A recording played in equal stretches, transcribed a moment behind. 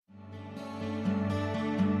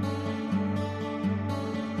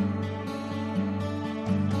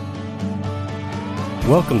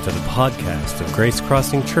Welcome to the podcast of Grace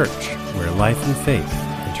Crossing Church, where life and faith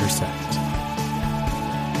intersect.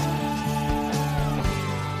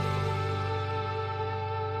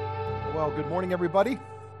 Well, good morning, everybody.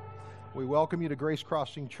 We welcome you to Grace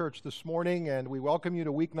Crossing Church this morning, and we welcome you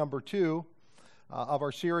to week number 2 of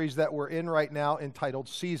our series that we're in right now entitled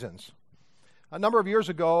Seasons. A number of years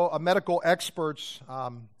ago, medical experts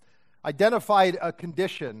identified a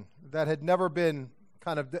condition that had never been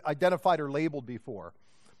kind of identified or labeled before.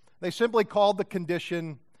 They simply called the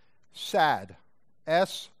condition SAD,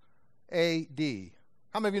 S-A-D.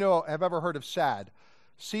 How many of you have ever heard of SAD?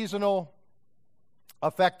 Seasonal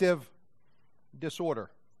Affective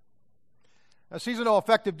Disorder. A seasonal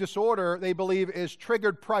affective disorder, they believe, is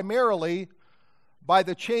triggered primarily by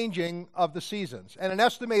the changing of the seasons. And an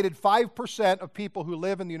estimated 5% of people who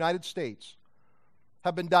live in the United States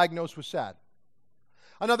have been diagnosed with SAD.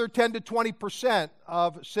 Another 10 to 20%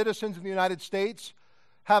 of citizens in the United States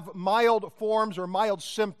have mild forms or mild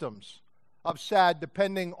symptoms of SAD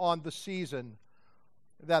depending on the season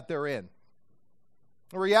that they're in.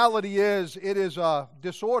 The reality is, it is a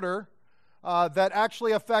disorder that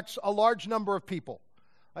actually affects a large number of people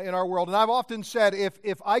in our world. And I've often said,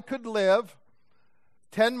 if I could live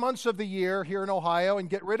 10 months of the year here in Ohio and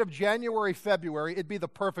get rid of January, February, it'd be the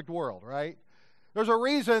perfect world, right? There's a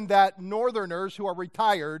reason that northerners who are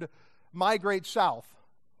retired migrate south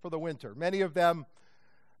for the winter. Many of them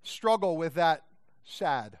struggle with that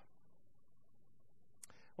SAD.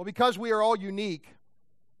 Well, because we are all unique,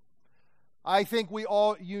 I think we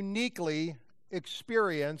all uniquely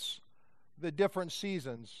experience the different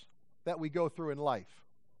seasons that we go through in life.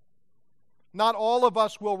 Not all of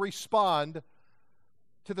us will respond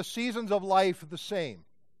to the seasons of life the same.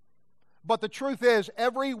 But the truth is,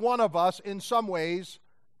 every one of us in some ways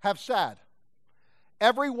have SAD.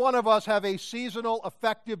 Every one of us have a seasonal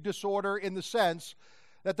affective disorder in the sense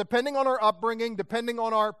that depending on our upbringing, depending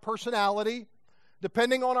on our personality,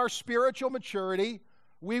 depending on our spiritual maturity,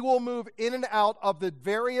 we will move in and out of the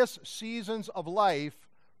various seasons of life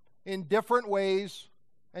in different ways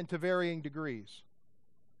and to varying degrees.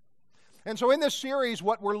 And so in this series,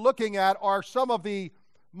 what we're looking at are some of the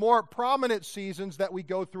more prominent seasons that we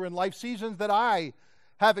go through in life, seasons that I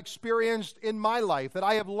have experienced in my life, that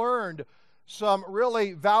I have learned some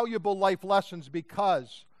really valuable life lessons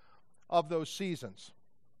because of those seasons.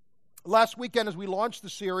 Last weekend, as we launched the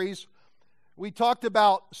series, we talked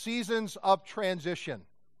about seasons of transition.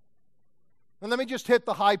 And let me just hit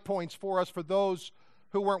the high points for us for those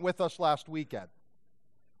who weren't with us last weekend.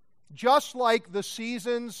 Just like the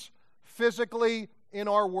seasons physically in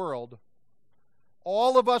our world,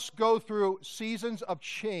 all of us go through seasons of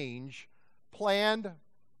change, planned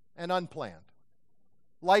and unplanned.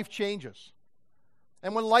 Life changes.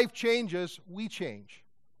 And when life changes, we change.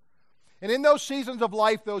 And in those seasons of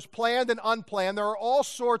life, those planned and unplanned, there are all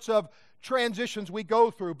sorts of transitions we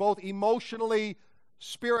go through, both emotionally,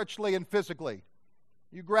 spiritually, and physically.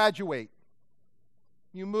 You graduate.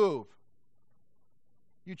 You move.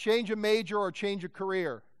 You change a major or change a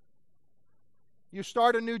career. You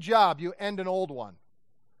start a new job. You end an old one.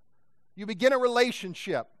 You begin a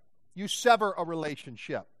relationship. You sever a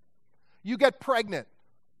relationship. You get pregnant.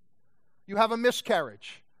 You have a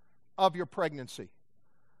miscarriage of your pregnancy.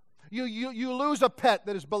 You lose a pet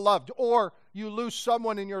that is beloved, or you lose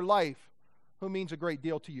someone in your life who means a great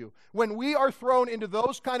deal to you. When we are thrown into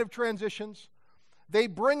those kind of transitions, they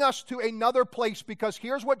bring us to another place, because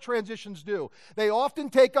here's what transitions do. They often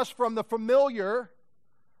take us from the familiar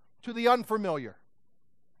to the unfamiliar.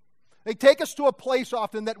 They take us to a place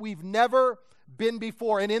often that we've never been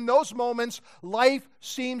before. And in those moments, life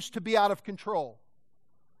seems to be out of control.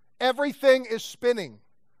 Everything is spinning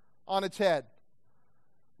on its head.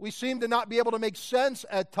 We seem to not be able to make sense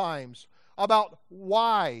at times about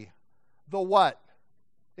why the what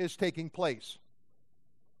is taking place.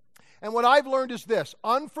 And what I've learned is this: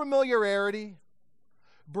 unfamiliarity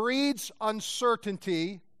breeds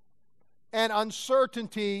uncertainty, and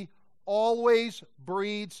uncertainty always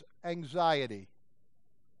breeds anxiety.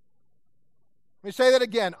 Let me say that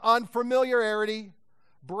again. Unfamiliarity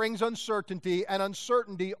brings uncertainty, and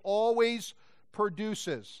uncertainty always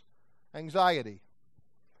produces anxiety.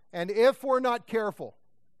 And if we're not careful,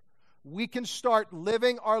 we can start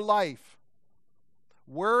living our life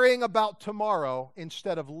worrying about tomorrow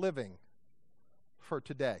instead of living for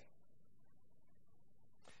today.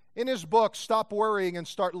 In his book, Stop Worrying and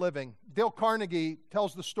Start Living, Dale Carnegie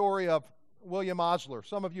tells the story of William Osler.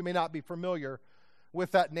 Some of you may not be familiar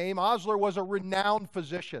with that name. Osler was a renowned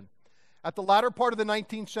physician. At the latter part of the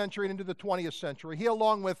 19th century and into the 20th century, he,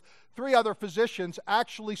 along with 3 other physicians,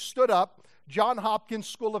 actually stood up Johns Hopkins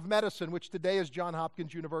School of Medicine, which today is Johns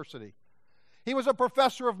Hopkins University. He was a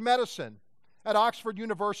professor of medicine at Oxford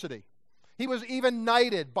University. He was even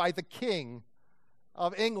knighted by the King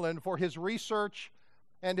of England for his research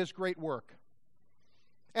and his great work.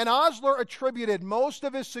 And Osler attributed most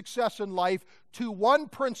of his success in life to one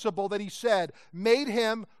principle that he said made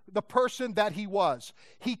him the person that he was.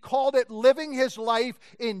 He called it living his life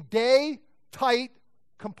in day-tight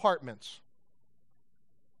compartments.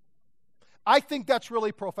 I think that's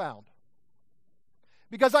really profound.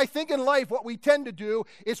 Because I think in life what we tend to do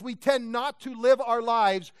is we tend not to live our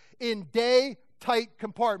lives in day-tight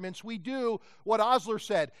compartments. We do what Osler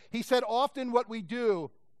said. He said often what we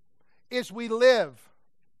do is we live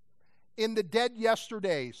in the dead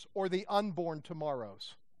yesterdays or the unborn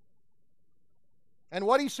tomorrows. And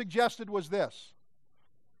what he suggested was this,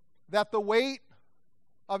 that the weight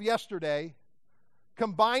of yesterday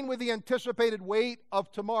combined with the anticipated weight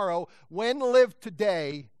of tomorrow, when lived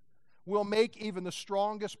today, will make even the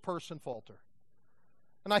strongest person falter.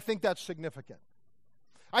 And I think that's significant.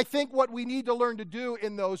 I think what we need to learn to do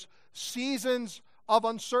in those seasons of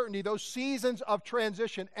uncertainty, those seasons of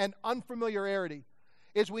transition and unfamiliarity,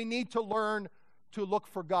 is we need to learn to look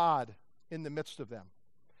for God in the midst of them.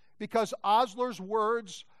 Because Osler's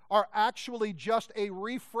words are actually just a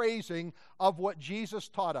rephrasing of what Jesus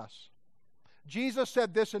taught us. Jesus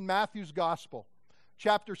said this in Matthew's Gospel,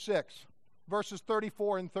 chapter 6, verses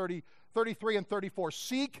 33 and 34.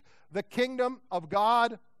 Seek the kingdom of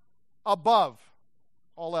God above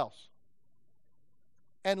all else,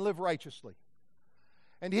 and live righteously,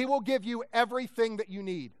 and He will give you everything that you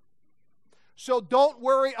need. So don't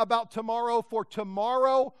worry about tomorrow, for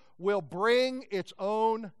tomorrow will bring its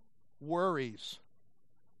own worries.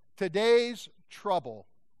 Today's trouble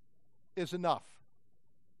is enough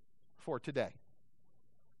for today.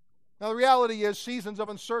 Now, the reality is seasons of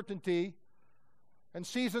uncertainty and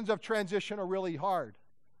seasons of transition are really hard.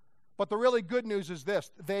 But the really good news is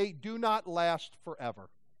this: they do not last forever.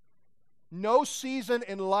 No season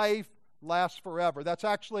in life lasts forever. That's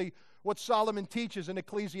actually what Solomon teaches in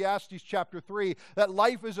Ecclesiastes chapter 3, that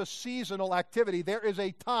life is a seasonal activity. There is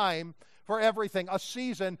a time for everything, a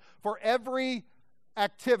season for every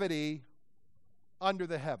activity under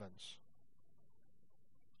the heavens.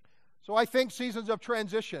 So I think seasons of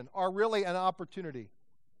transition are really an opportunity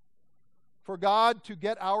for God to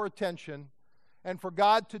get our attention and for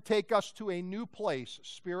God to take us to a new place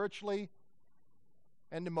spiritually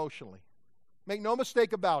and emotionally. Make no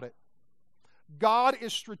mistake about it. God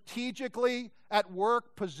is strategically at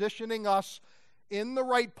work positioning us in the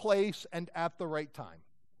right place and at the right time.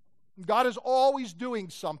 God is always doing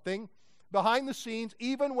something behind the scenes,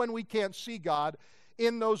 even when we can't see God,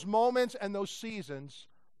 in those moments and those seasons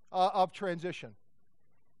of transition.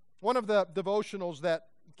 One of the devotionals that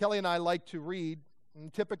Kelly and I like to read,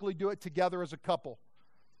 and typically do it together as a couple,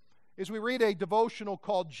 is we read a devotional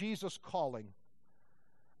called Jesus Calling.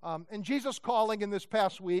 And Jesus Calling in this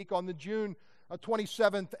past week on the June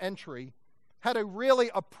 27th entry had a really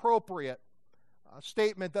appropriate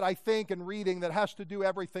statement that I think in reading that has to do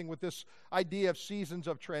everything with this idea of seasons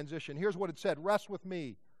of transition. Here's what it said: rest with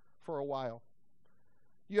me for a while.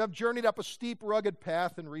 You have journeyed up a steep, rugged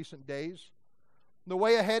path in recent days. The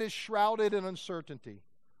way ahead is shrouded in uncertainty.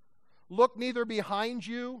 Look neither behind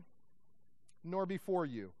you nor before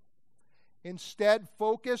you. Instead,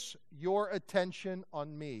 focus your attention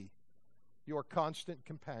on me, your constant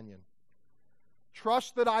companion.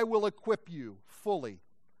 Trust that I will equip you fully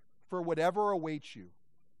for whatever awaits you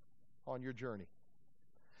on your journey.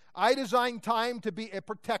 I designed time to be a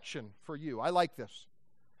protection for you. I like this.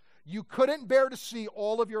 You couldn't bear to see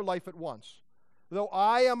all of your life at once. Though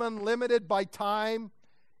I am unlimited by time,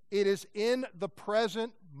 it is in the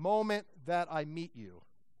present moment that I meet you.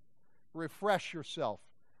 Refresh yourself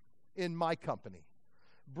in my company,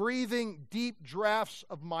 breathing deep drafts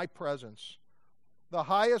of my presence. The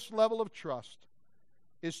highest level of trust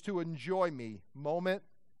is to enjoy me moment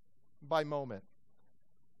by moment.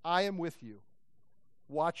 I am with you,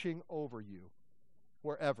 watching over you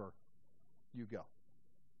wherever you go.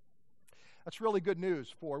 That's really good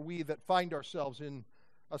news for we that find ourselves in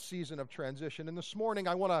a season of transition. And this morning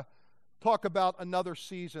I want to talk about another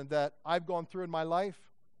season that I've gone through in my life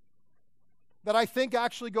that I think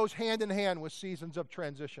actually goes hand in hand with seasons of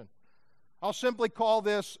transition. I'll simply call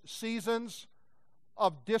this seasons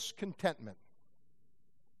of discontentment.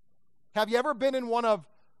 Have you ever been in one of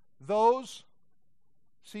those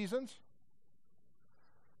seasons?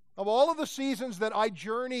 Of all of the seasons that I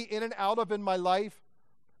journey in and out of in my life,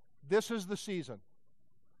 this is the season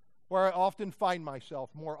where I often find myself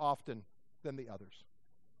more often than the others.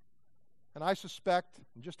 And I suspect,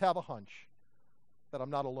 and just have a hunch, that I'm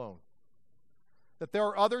not alone. That there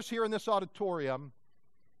are others here in this auditorium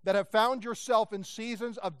that have found yourself in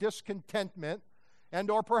seasons of discontentment, and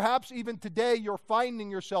or perhaps even today you're finding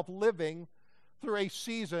yourself living through a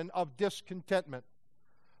season of discontentment.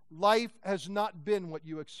 Life has not been what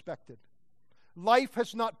you expected. Life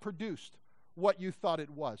has not produced what you thought it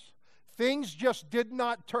was. Things just did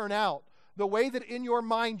not turn out the way that in your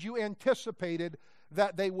mind you anticipated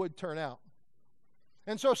that they would turn out.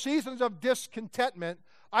 And so seasons of discontentment,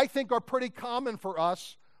 I think, are pretty common for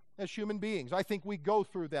us as human beings. I think we go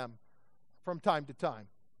through them from time to time.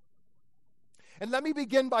 And let me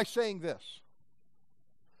begin by saying this.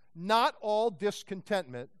 Not all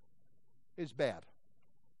discontentment is bad.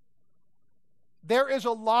 There is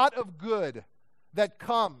a lot of good that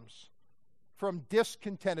comes from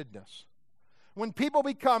discontentedness. When people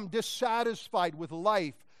become dissatisfied with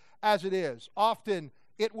life as it is, often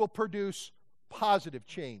it will produce positive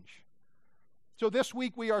change. So this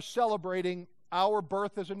week we are celebrating our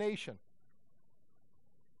birth as a nation.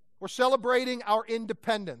 We're celebrating our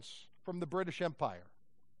independence from the British Empire.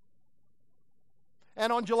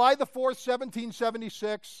 And on July the 4th,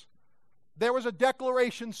 1776, there was a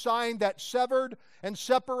declaration signed that severed and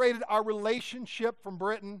separated our relationship from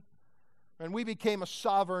Britain, and we became a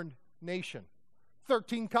sovereign nation.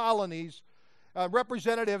 13 colonies,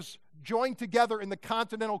 representatives joined together in the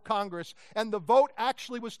Continental Congress, and the vote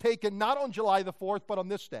actually was taken not on July the 4th, but on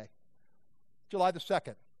this day, July the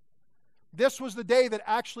 2nd. This was the day that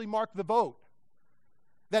actually marked the vote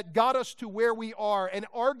that got us to where we are, and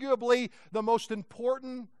arguably the most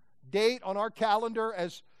important date on our calendar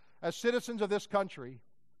as citizens of this country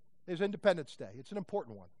is Independence Day. It's an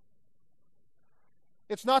important one.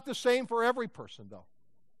 It's not the same for every person, though.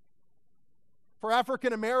 For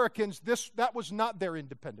African Americans, that was not their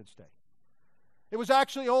Independence Day. It was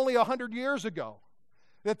actually only 100 years ago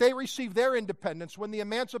that they received their independence when the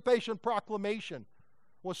Emancipation Proclamation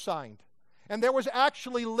was signed. And there was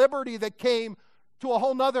actually liberty that came to a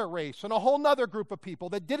whole nother race and a whole nother group of people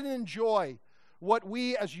that didn't enjoy what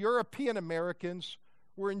we as European Americans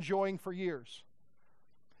were enjoying for years.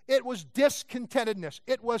 It was discontentedness.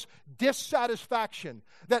 It was dissatisfaction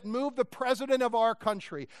that moved the president of our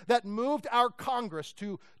country, that moved our Congress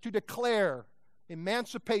to declare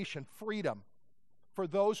emancipation, freedom for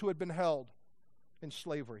those who had been held in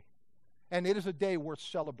slavery. And it is a day worth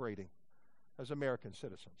celebrating as American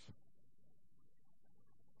citizens.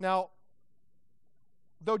 Now,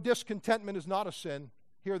 though discontentment is not a sin,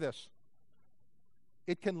 hear this.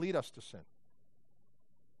 It can lead us to sin.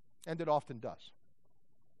 And it often does.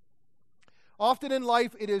 Often in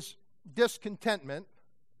life, it is discontentment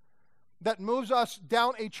that moves us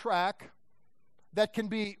down a track that can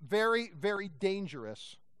be very, very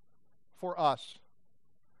dangerous for us.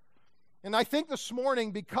 And I think this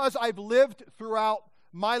morning, because I've lived throughout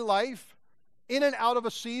my life in and out of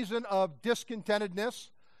a season of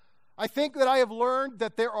discontentedness, I think that I have learned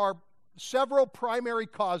that there are several primary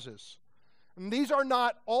causes. And these are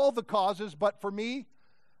not all the causes, but for me,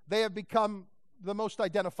 they have become the most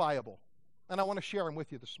identifiable. And I want to share them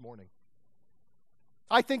with you this morning.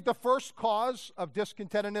 I think the first cause of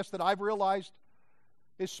discontentedness that I've realized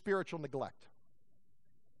is spiritual neglect.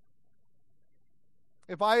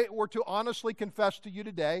 If I were to honestly confess to you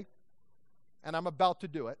today, and I'm about to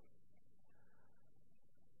do it,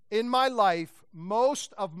 in my life,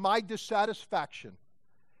 most of my dissatisfaction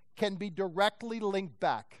can be directly linked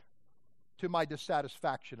back to my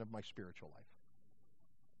dissatisfaction of my spiritual life.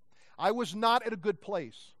 I was not at a good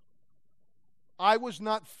place. I was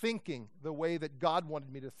not thinking the way that God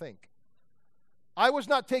wanted me to think. I was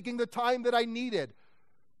not taking the time that I needed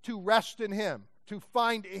to rest in Him, to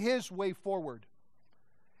find His way forward.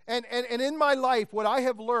 And in my life, what I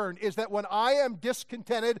have learned is that when I am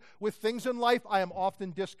discontented with things in life, I am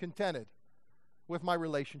often discontented with my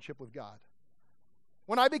relationship with God.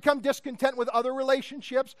 When I become discontent with other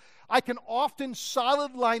relationships, I can often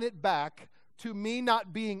solid line it back to me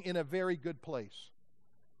not being in a very good place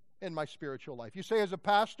in my spiritual life. You say, as a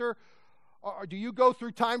pastor, do you go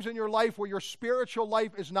through times in your life where your spiritual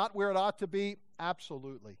life is not where it ought to be?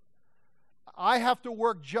 Absolutely. I have to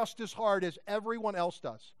work just as hard as everyone else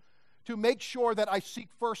does to make sure that I seek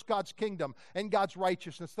first God's kingdom and God's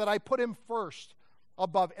righteousness, that I put Him first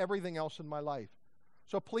above everything else in my life.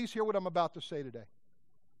 So please hear what I'm about to say today.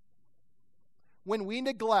 When we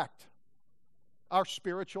neglect our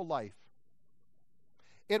spiritual life,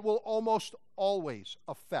 it will almost always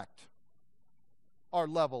affect our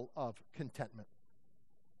level of contentment.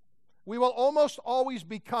 We will almost always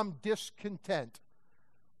become discontent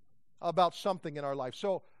about something in our life.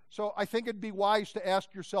 So I think it'd be wise to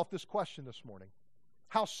ask yourself this question this morning.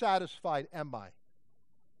 How satisfied am I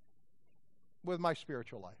with my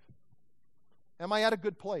spiritual life? Am I at a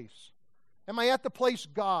good place? Am I at the place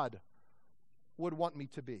God would want me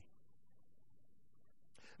to be?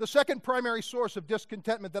 The second primary source of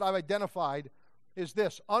discontentment that I've identified is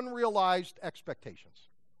this: unrealized expectations.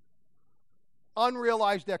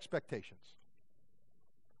 Unrealized expectations.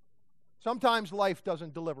 Sometimes life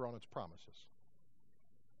doesn't deliver on its promises.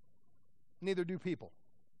 Neither do people.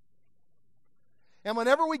 And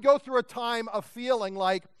whenever we go through a time of feeling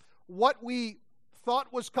like what we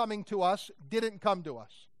thought was coming to us didn't come to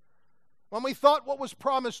us, when we thought what was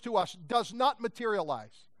promised to us does not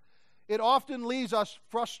materialize, it often leaves us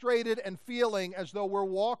frustrated and feeling as though we're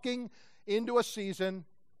walking into a season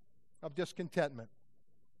of discontentment.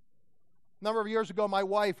 A number of years ago, my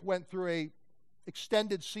wife went through an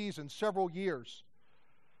extended season, several years,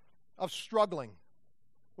 of struggling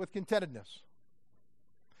with contentedness.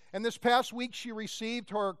 And this past week, she received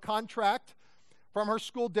her contract from her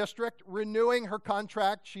school district, renewing her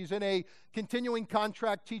contract. She's in a continuing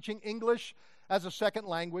contract teaching English as a second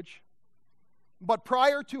language. But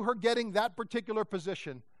prior to her getting that particular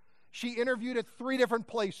position, she interviewed at 3 different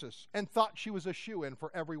places and thought she was a shoo-in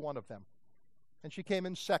for every one of them. And she came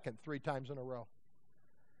in second 3 times in a row.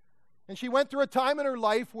 And she went through a time in her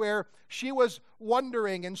life where she was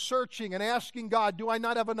wondering and searching and asking God, do I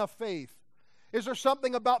not have enough faith? Is there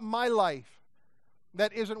something about my life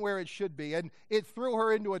that isn't where it should be? And it threw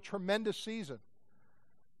her into a tremendous season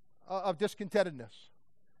of discontentedness.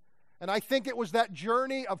 And I think it was that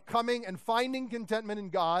journey of coming and finding contentment in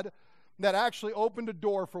God that actually opened a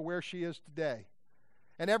door for where she is today.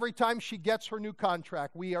 And every time she gets her new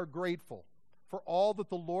contract, we are grateful for all that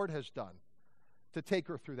the Lord has done to take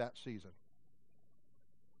her through that season.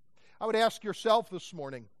 I would ask yourself this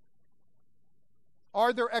morning,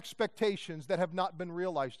 are there expectations that have not been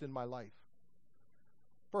realized in my life?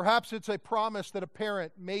 Perhaps it's a promise that a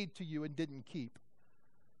parent made to you and didn't keep.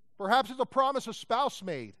 Perhaps it's a promise a spouse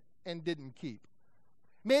made and didn't keep.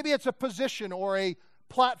 Maybe it's a position or a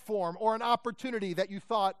platform or an opportunity that you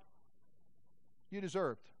thought you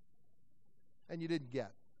deserved and you didn't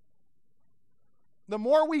get. The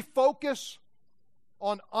more we focus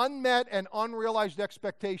on unmet and unrealized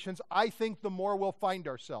expectations, I think the more we'll find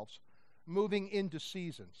ourselves moving into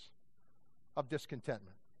seasons of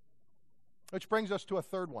discontentment. Which brings us to a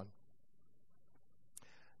third one.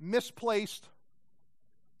 Misplaced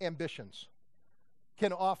ambitions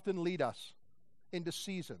can often lead us into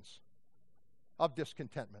seasons of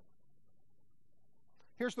discontentment.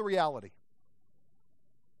 Here's the reality.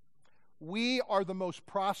 We are the most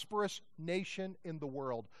prosperous nation in the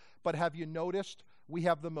world, but have you noticed we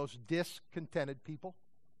have the most discontented people?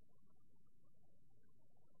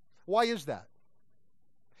 Why is that?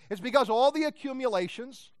 It's because all the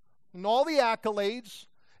accumulations and all the accolades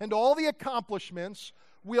and all the accomplishments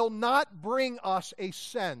will not bring us a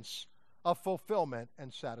sense of fulfillment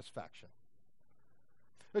and satisfaction.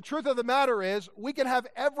 The truth of the matter is, we can have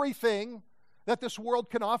everything that this world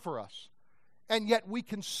can offer us, and yet we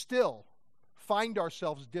can still find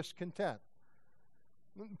ourselves discontent.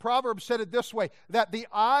 Proverbs said it this way, that the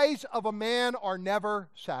eyes of a man are never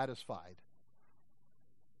satisfied.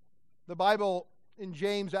 The Bible in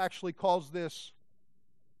James actually calls this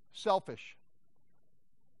selfish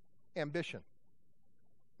ambition.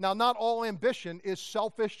 Now, not all ambition is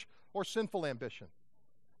selfish or sinful ambition.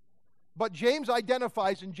 But James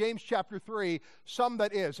identifies in James chapter 3 some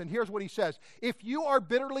that is. And here's what he says. If you are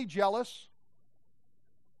bitterly jealous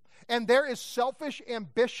and there is selfish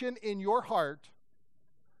ambition in your heart,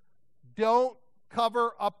 don't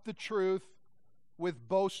cover up the truth with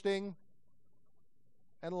boasting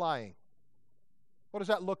and lying. What does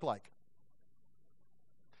that look like?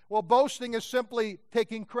 Well, boasting is simply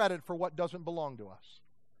taking credit for what doesn't belong to us.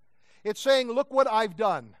 It's saying, look what I've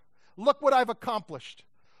done. Look what I've accomplished.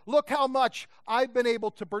 Look how much I've been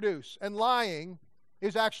able to produce. And lying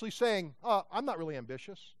is actually saying, I'm not really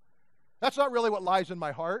ambitious. That's not really what lies in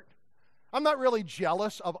my heart. I'm not really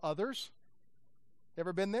jealous of others.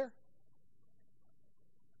 Ever been there?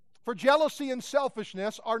 For jealousy and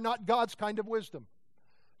selfishness are not God's kind of wisdom.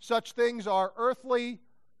 Such things are earthly,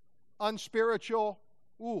 unspiritual,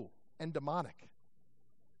 and demonic.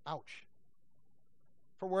 Ouch.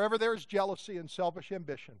 For wherever there is jealousy and selfish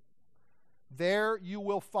ambition, there you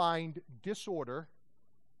will find disorder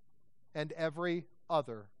and every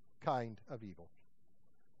other kind of evil.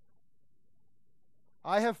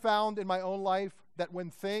 I have found in my own life that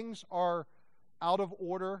when things are out of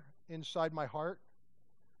order inside my heart,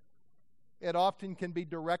 it often can be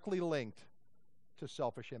directly linked to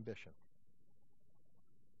selfish ambition.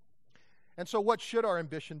 And so what should our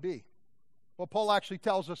ambition be? Well, Paul actually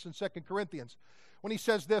tells us in 2 Corinthians, when he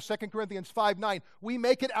says this, 2 Corinthians 5:9, we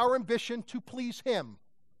make it our ambition to please him.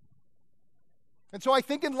 And so I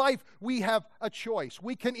think in life we have a choice.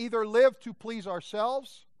 We can either live to please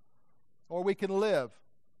ourselves or we can live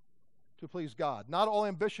to please God. Not all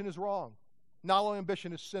ambition is wrong. Not all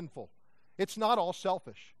ambition is sinful. It's not all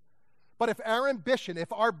selfish. But if our ambition,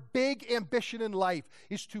 if our big ambition in life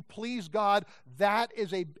is to please God, that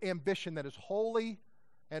is an ambition that is holy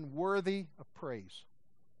and worthy of praise.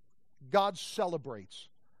 God celebrates.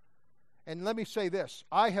 And let me say this,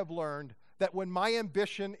 I have learned that when my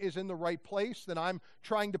ambition is in the right place, then I'm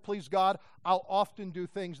trying to please God, I'll often do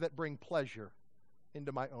things that bring pleasure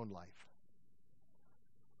into my own life.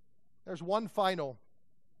 There's one final,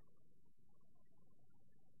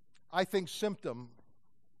 I think, symptom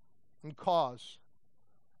and cause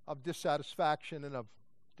of dissatisfaction and of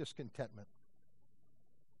discontentment.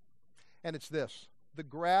 And it's this: the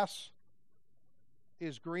grass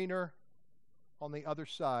is greener on the other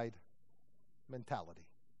side mentality.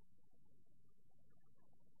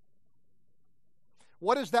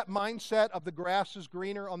 What is that mindset of the grass is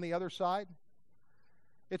greener on the other side?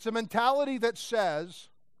 It's a mentality that says,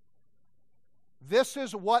 this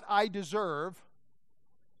is what I deserve,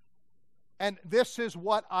 and this is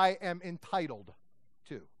what I am entitled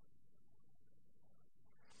to.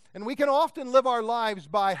 And we can often live our lives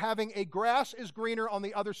by having a grass is greener on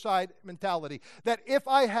the other side mentality. That if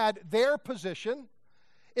I had their position,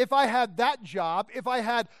 if I had that job, if I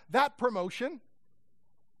had that promotion,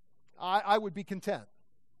 I would be content.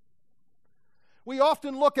 We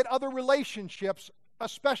often look at other relationships,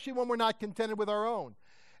 especially when we're not contented with our own,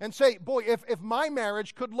 and say, boy, if my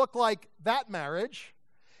marriage could look like that marriage,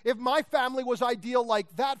 if my family was ideal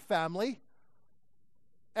like that family,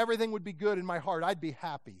 everything would be good in my heart. I'd be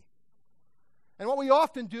happy. And what we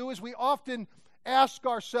often do is we often ask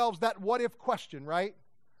ourselves that what-if question, right?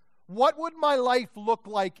 What would my life look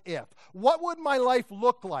like if? What would my life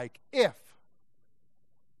look like if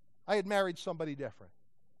I had married somebody different?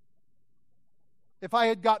 If I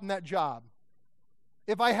had gotten that job?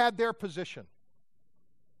 If I had their position?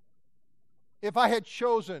 If I had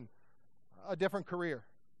chosen a different career?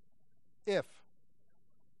 If.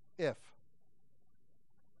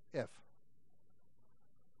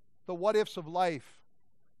 The what-ifs of life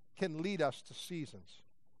can lead us to seasons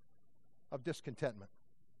of discontentment.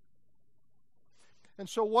 And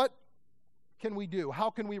so what can we do?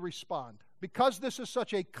 How can we respond? Because this is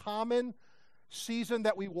such a common season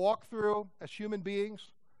that we walk through as human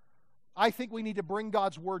beings, I think we need to bring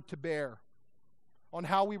God's word to bear on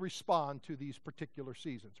how we respond to these particular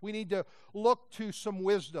seasons. We need to look to some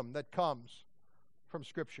wisdom that comes from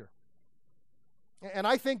Scripture. And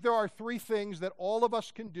I think there are three things that all of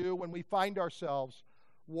us can do when we find ourselves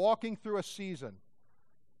walking through a season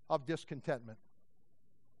of discontentment.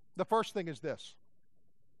 The first thing is this: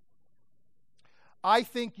 I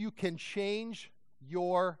think you can change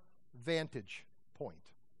your vantage point.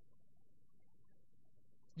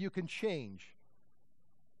 You can change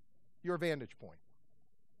your vantage point.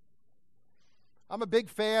 I'm a big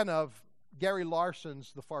fan of Gary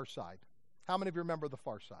Larson's The Far Side. How many of you remember The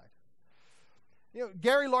Far Side? You know,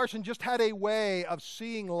 Gary Larson just had a way of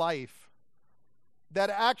seeing life that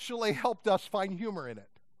actually helped us find humor in it.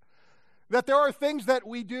 That there are things that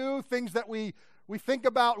we do, things that we think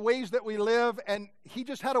about, ways that we live, and he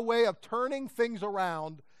just had a way of turning things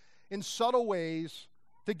around in subtle ways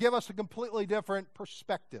to give us a completely different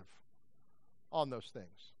perspective on those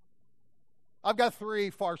things. I've got three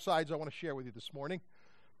Far Sides I want to share with you this morning.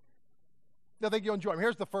 I think you'll enjoy them.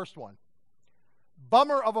 Here's the first one.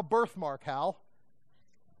 Bummer of a birthmark, Hal.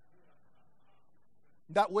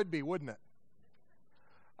 That would be, wouldn't it?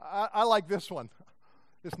 I like this one,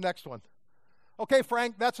 this next one. Okay,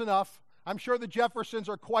 Frank, that's enough. I'm sure the Jeffersons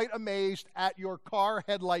are quite amazed at your car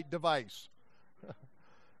headlight device.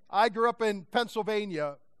 I grew up in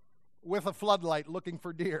Pennsylvania with a floodlight looking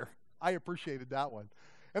for deer. I appreciated that one.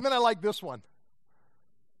 And then I like this one.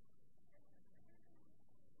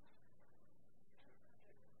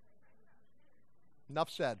 Enough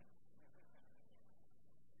said.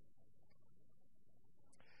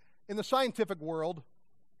 In the scientific world,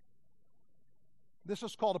 this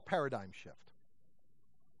is called a paradigm shift.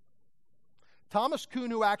 Thomas Kuhn,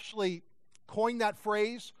 who actually coined that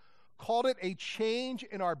phrase, called it a change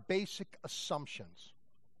in our basic assumptions.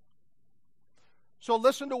 So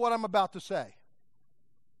listen to what I'm about to say.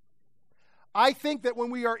 I think that when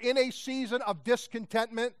we are in a season of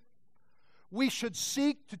discontentment, we should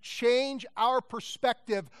seek to change our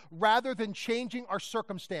perspective rather than changing our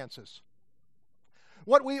circumstances.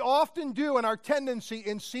 What we often do in our tendency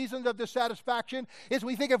in seasons of dissatisfaction is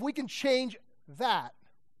we think if we can change that,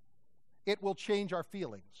 it will change our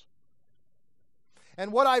feelings.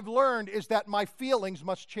 And what I've learned is that my feelings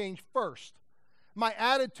must change first. My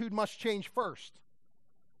attitude must change first.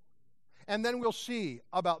 And then we'll see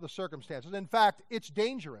about the circumstances. In fact, it's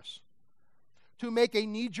dangerous to make a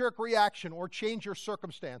knee-jerk reaction or change your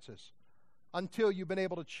circumstances until you've been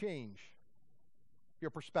able to change your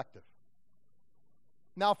perspective.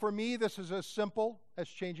 Now, for me, this is as simple as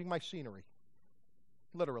changing my scenery.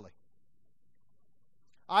 Literally.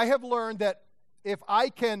 I have learned that if I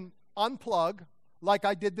can unplug, like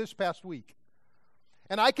I did this past week,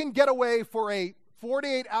 and I can get away for a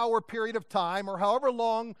 48-hour period of time, or however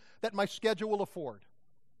long that my schedule will afford,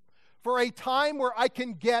 for a time where I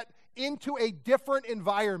can get into a different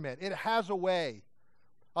environment, it has a way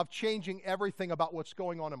of changing everything about what's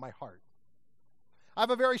going on in my heart. I have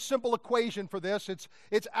a very simple equation for this.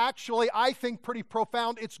 It's actually, I think, pretty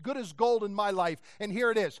profound. It's good as gold in my life. And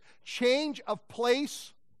here it is. Change of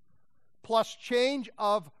place plus change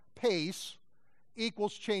of pace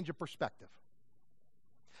equals change of perspective.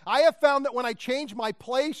 I have found that when I change my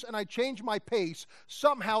place and I change my pace,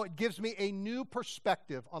 somehow it gives me a new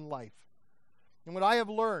perspective on life. And what I have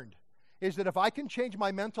learned is that if I can change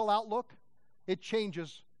my mental outlook, it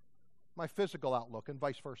changes my physical outlook and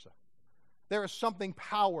vice versa. There is something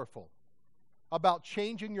powerful about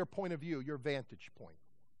changing your point of view, your vantage point.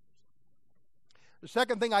 The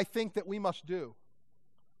second thing I think that we must do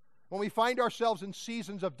when we find ourselves in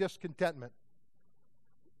seasons of discontentment,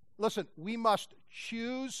 listen, we must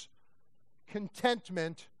choose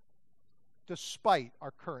contentment despite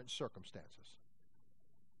our current circumstances.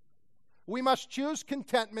 We must choose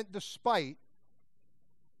contentment despite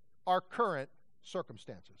our current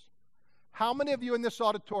circumstances. How many of you in this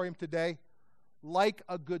auditorium today like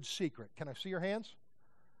a good secret? Can I see your hands?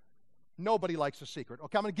 Nobody likes a secret.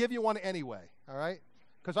 Okay, I'm going to give you one anyway, all right?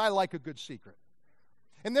 Because I like a good secret.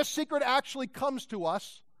 And this secret actually comes to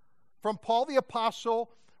us from Paul the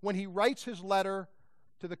Apostle when he writes his letter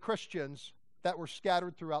to the Christians that were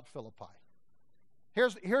scattered throughout Philippi.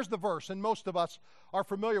 Here's the verse, and most of us are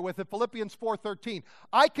familiar with it. Philippians 4:13.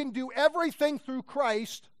 I can do everything through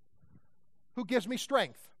Christ who gives me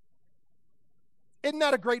strength. Isn't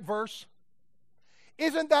that a great verse?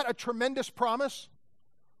 Isn't that a tremendous promise?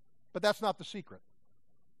 But that's not the secret.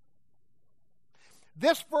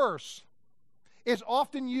 This verse is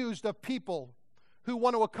often used of people who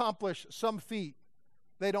want to accomplish some feat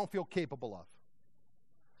they don't feel capable of.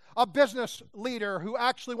 A business leader who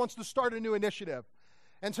actually wants to start a new initiative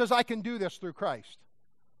and says, I can do this through Christ.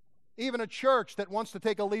 Even a church that wants to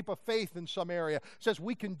take a leap of faith in some area says,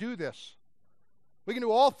 we can do this. We can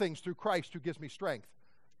do all things through Christ who gives me strength.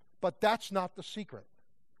 But that's not the secret.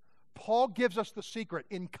 Paul gives us the secret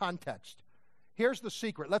in context. Here's the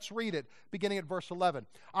secret. Let's read it, beginning at verse 11.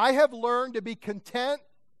 I have learned to be content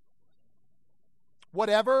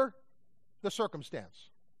whatever the circumstance.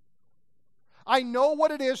 I know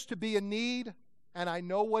what it is to be in need, and I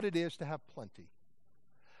know what it is to have plenty.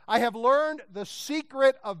 I have learned the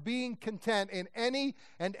secret of being content in any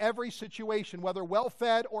and every situation, whether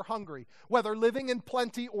well-fed or hungry, whether living in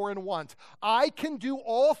plenty or in want. I can do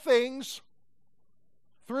all things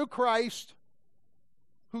through Christ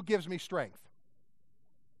who gives me strength.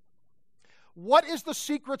 What is the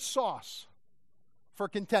secret sauce for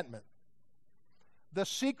contentment? The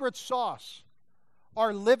secret sauce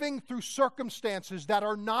are living through circumstances that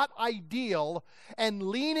are not ideal and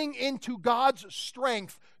leaning into God's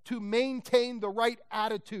strength to maintain the right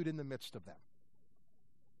attitude in the midst of them.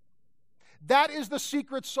 That is the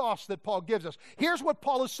secret sauce that Paul gives us. Here's what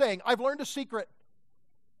Paul is saying. I've learned a secret.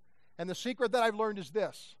 And the secret that I've learned is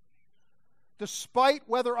this. Despite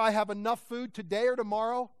whether I have enough food today or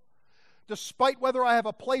tomorrow, despite whether I have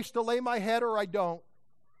a place to lay my head or I don't,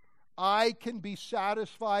 I can be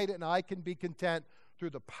satisfied and I can be content through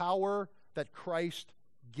the power that Christ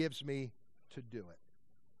gives me to do it.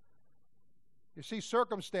 You see,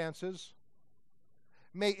 circumstances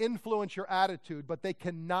may influence your attitude, but they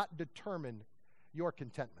cannot determine your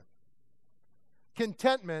contentment.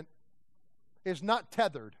 Contentment is not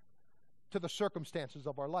tethered to the circumstances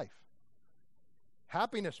of our life.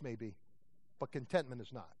 Happiness may be, but contentment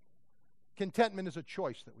is not. Contentment is a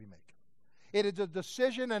choice that we make. It is a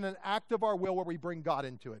decision and an act of our will where we bring God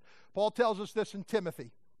into it. Paul tells us this in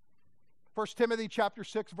Timothy. 1 Timothy chapter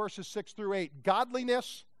 6, verses 6 through 8.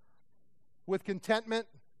 Godliness with contentment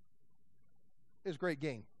is great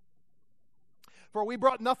gain. For we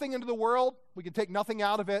brought nothing into the world, we can take nothing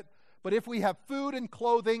out of it, but if we have food and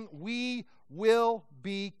clothing, we will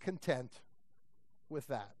be content with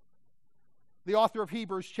that. The author of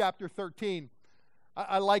Hebrews chapter 13,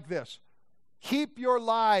 I like this. Keep your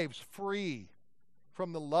lives free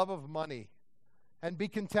from the love of money and be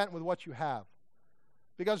content with what you have.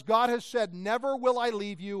 Because God has said, never will I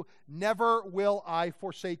leave you, never will I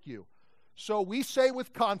forsake you. So we say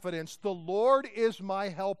with confidence, the Lord is my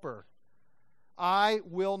helper. I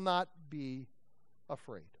will not be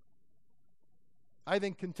afraid. I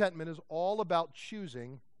think contentment is all about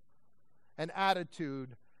choosing an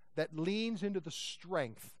attitude that leans into the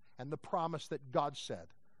strength and the promise that God said,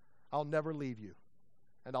 I'll never leave you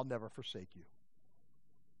and I'll never forsake you.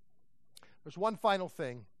 There's one final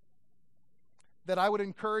thing that I would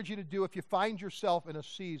encourage you to do if you find yourself in a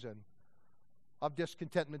season of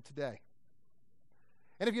discontentment today.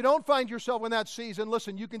 And if you don't find yourself in that season,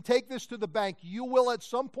 listen, you can take this to the bank. You will at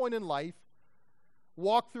some point in life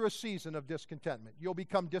walk through a season of discontentment. You'll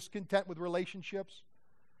become discontent with relationships.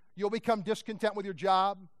 You'll become discontent with your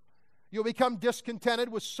job. You'll become discontented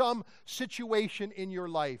with some situation in your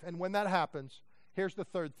life. And when that happens, here's the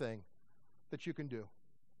third thing that you can do.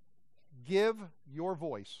 Give your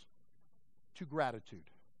voice to gratitude.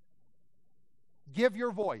 Give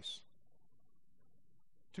your voice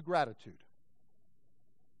to gratitude.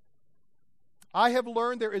 I have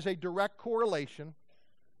learned there is a direct correlation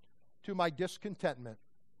to my discontentment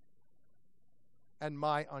and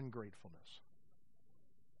my ungratefulness.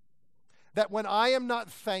 That when I am not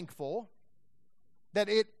thankful, that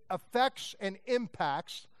it affects and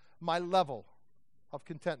impacts my level of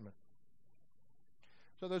contentment.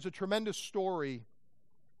 So there's a tremendous story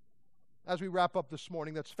as we wrap up this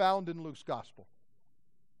morning that's found in Luke's gospel.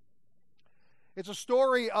 It's a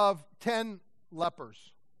story of 10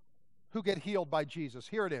 lepers who get healed by Jesus.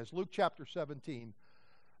 Here it is, Luke chapter 17,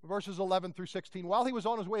 verses 11 through 16. While he was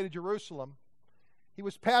on his way to Jerusalem, he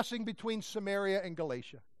was passing between Samaria and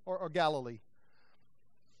Galatia, or Galilee.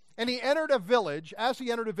 And he entered a village. As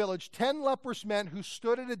he entered a village, 10 leprous men who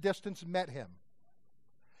stood at a distance met him.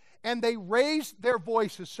 And they raised their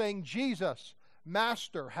voices, saying, Jesus,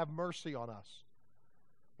 Master, have mercy on us.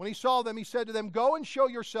 When he saw them, he said to them, go and show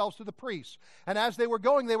yourselves to the priests. And as they were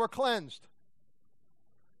going, they were cleansed.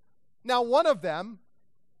 Now one of them,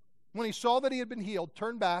 when he saw that he had been healed,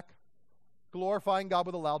 turned back, glorifying God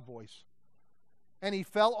with a loud voice. And he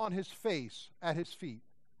fell on his face at his feet,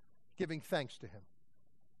 giving thanks to him.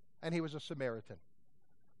 And he was a Samaritan.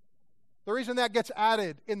 The reason that gets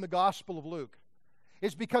added in the Gospel of Luke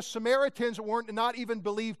is because Samaritans weren't not even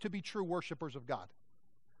believed to be true worshipers of God.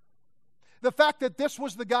 The fact that this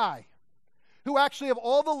was the guy who actually of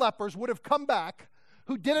all the lepers would have come back,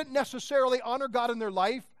 who didn't necessarily honor God in their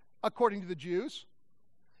life, according to the Jews,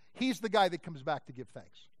 he's the guy that comes back to give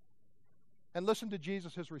thanks. And listen to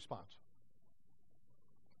Jesus' response.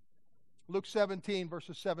 Luke 17,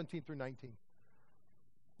 verses 17 through 19.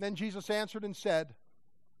 Then Jesus answered and said,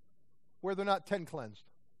 were there not 10 cleansed?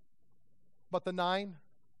 But the 9,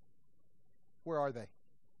 where are they?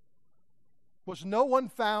 Was no one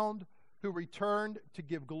found who returned to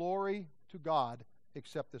give glory to God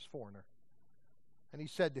except this foreigner? And he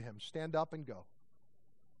said to him, stand up and go.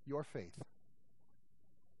 Your faith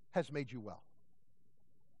has made you well.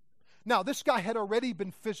 Now, this guy had already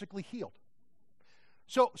been physically healed.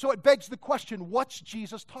 So it begs the question, what's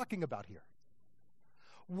Jesus talking about here?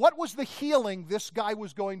 What was the healing this guy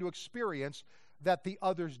was going to experience that the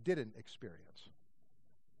others didn't experience?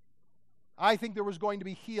 I think there was going to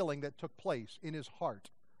be healing that took place in his heart,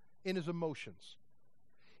 in his emotions.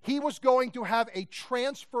 He was going to have a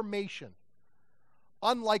transformation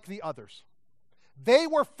unlike the others. They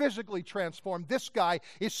were physically transformed. This guy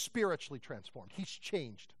is spiritually transformed. He's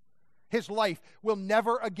changed. His life will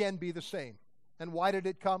never again be the same. And why did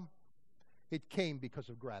it come? It came because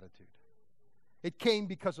of gratitude. It came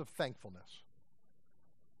because of thankfulness.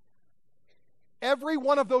 Every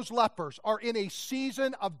one of those lepers are in a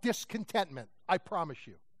season of discontentment, I promise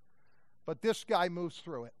you. But this guy moves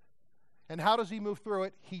through it. And how does he move through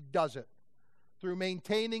it? He does it through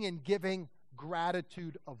maintaining and giving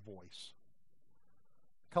gratitude a voice.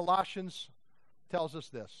 Colossians tells us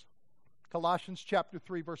this. Colossians chapter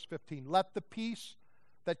 3, verse 15. Let the peace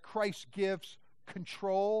that Christ gives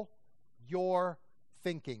control your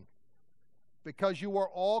thinking, because you are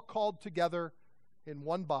all called together in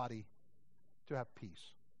one body to have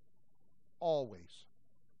peace. Always,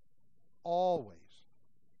 always,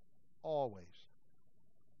 always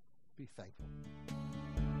be thankful.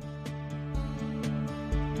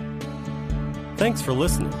 Thanks for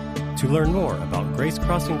listening. To learn more about Grace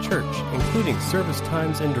Crossing Church, including service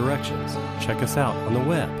times and directions, check us out on the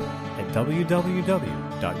web at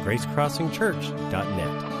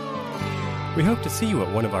www.gracecrossingchurch.net. We hope to see you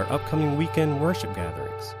at one of our upcoming weekend worship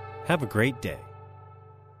gatherings. Have a great day.